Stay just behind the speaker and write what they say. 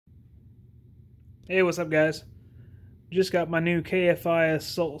Hey, what's up, guys? Just got my new KFI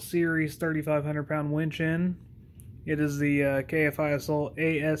Assault Series 3,500 pound winch in. It is the KFI Assault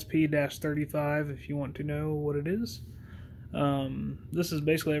ASP-35 if you want to know what it is. This is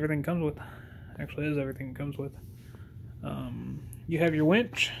basically everything it comes with. Actually, it is everything it comes with. You have your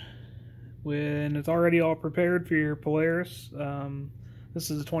winch when it's already all prepared for your Polaris. This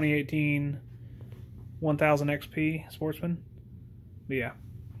is a 2018 1000 XP Sportsman. But yeah.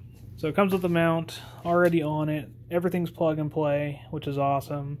 So it comes with the mount already on it. Everything's plug and play, which is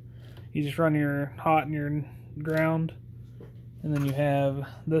awesome. You just run your hot and your ground, and then you have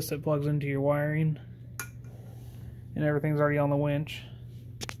this that plugs into your wiring, and everything's already on the winch.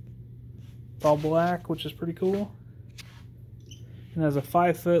 It's all black, which is pretty cool. And it has a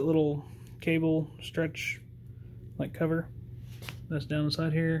 5-foot little cable stretch like cover that's down the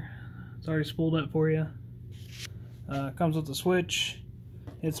side here. It's already spooled up for you. Comes with the switch.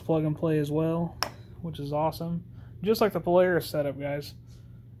 It's plug and play as well, which is awesome. Just like the Polaris setup, guys.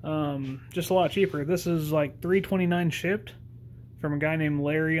 Just a lot cheaper. This is like $329 shipped from a guy named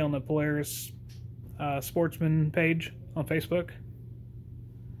Larry on the Polaris Sportsman page on Facebook.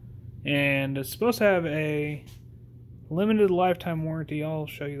 And it's supposed to have a limited lifetime warranty. I'll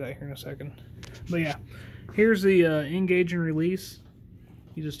show you that here in a second. But yeah, here's the engage and release.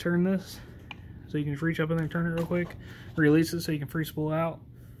 You just turn this, so you can reach up in there and turn it real quick. Release it so you can free spool out.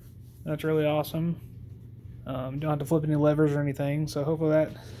 That's really awesome. You don't have to flip any levers or anything, so hopefully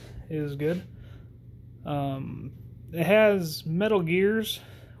that is good. It has metal gears,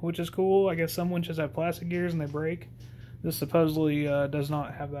 which is cool. I guess some winches have plastic gears and they break. This supposedly does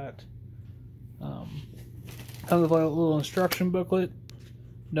not have that. Comes with a little instruction booklet.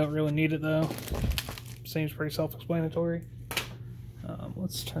 Don't really need it though. Seems pretty self-explanatory.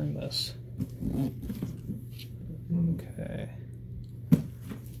 Let's turn this.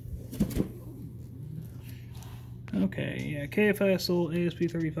 Okay, yeah, KFI Assault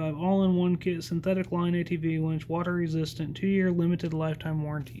ASP-35 all-in-one kit, synthetic line ATV winch, water resistant, 2-year limited lifetime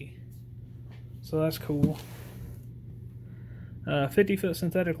warranty. So that's cool. 50-foot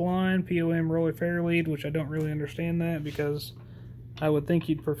synthetic line, POM roller fair lead, which I don't really understand that because I would think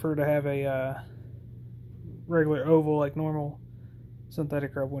you'd prefer to have a regular oval like normal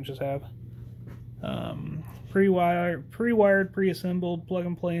synthetic rub winches have. Pre-wired, pre-assembled, plug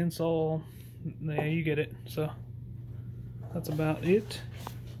and play install. Yeah, you get it. So that's about it.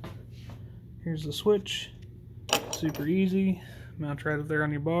 Here's the switch. Super easy. Mount right up there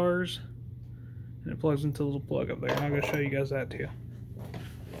on your bars. And it plugs into the little plug up there. And I'm going to show you guys that too.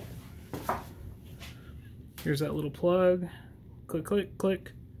 Here's that little plug. Click, click,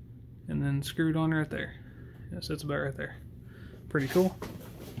 click. And then screwed on right there. Yes, it's about right there. Pretty cool.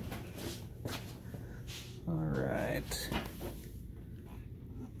 Alright.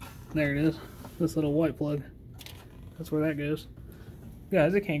 There it is. This little white plug. That's where that goes.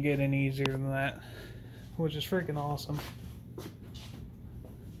 Guys, it can't get any easier than that, which is freaking awesome.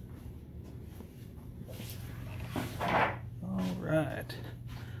 Alright.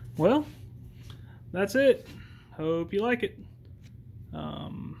 Well, that's it. Hope you like it.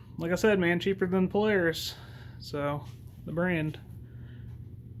 Like I said, man, cheaper than Polaris. So, the brand.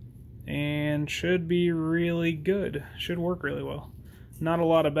 And should be really good. Should work really well. Not a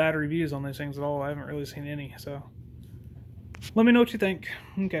lot of bad reviews on these things at all. I haven't really seen any, so let me know what you think.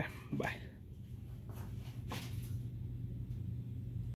 Okay, bye.